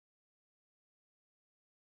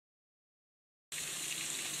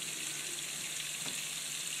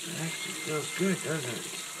feels good, doesn't it?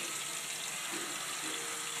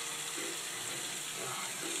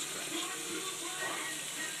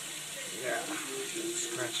 Yeah,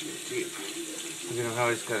 scratching it deep. Look at how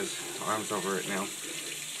he's got his arms over it now.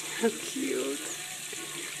 How cute.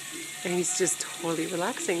 And he's just totally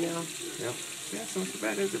relaxing now. Yep. Yeah, it's not so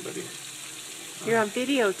bad, is it, buddy? You're on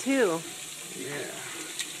video too. Yeah.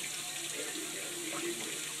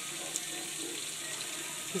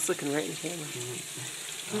 He's looking right in the camera.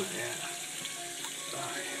 Oh, yeah.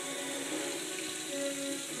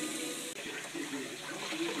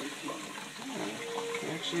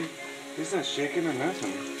 Actually, he's not shaking or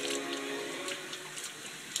nothing.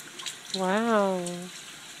 Wow.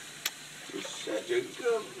 He's such a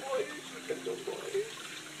good boy. Such a good boy.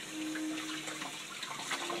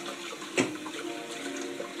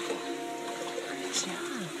 Good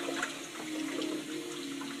job.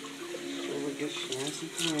 Slowly get nice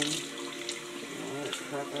and clean. All that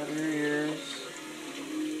crap out of your ears.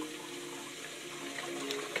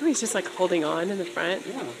 Look, he's just like holding on in the front.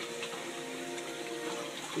 Yeah.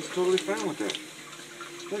 He's totally fine with it.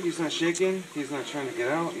 Look, he's not shaking. He's not trying to get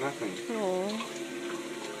out. Nothing. Aww.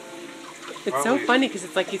 It's so funny because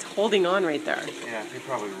it's like he's holding on right there. Yeah, he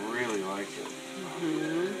probably really likes it.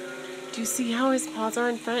 Do you see how his paws are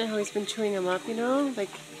in front? How he's been chewing them up, you know? Like,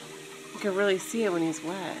 you can really see it when he's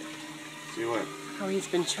wet. See what? How he's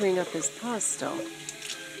been chewing up his paws still.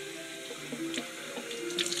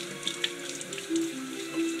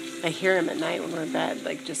 I hear him at night when we're in bed,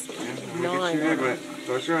 like just gnawing on him.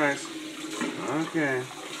 Close your eyes. Okay.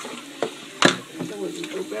 That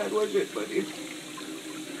wasn't so bad, was it, buddy?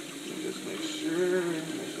 Just make sure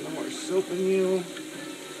there's no more soap in you.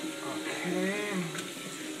 Okay.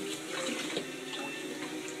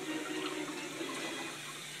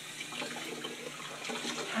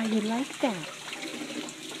 How you like that?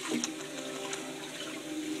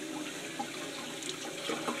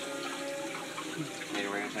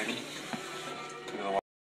 Wait a second.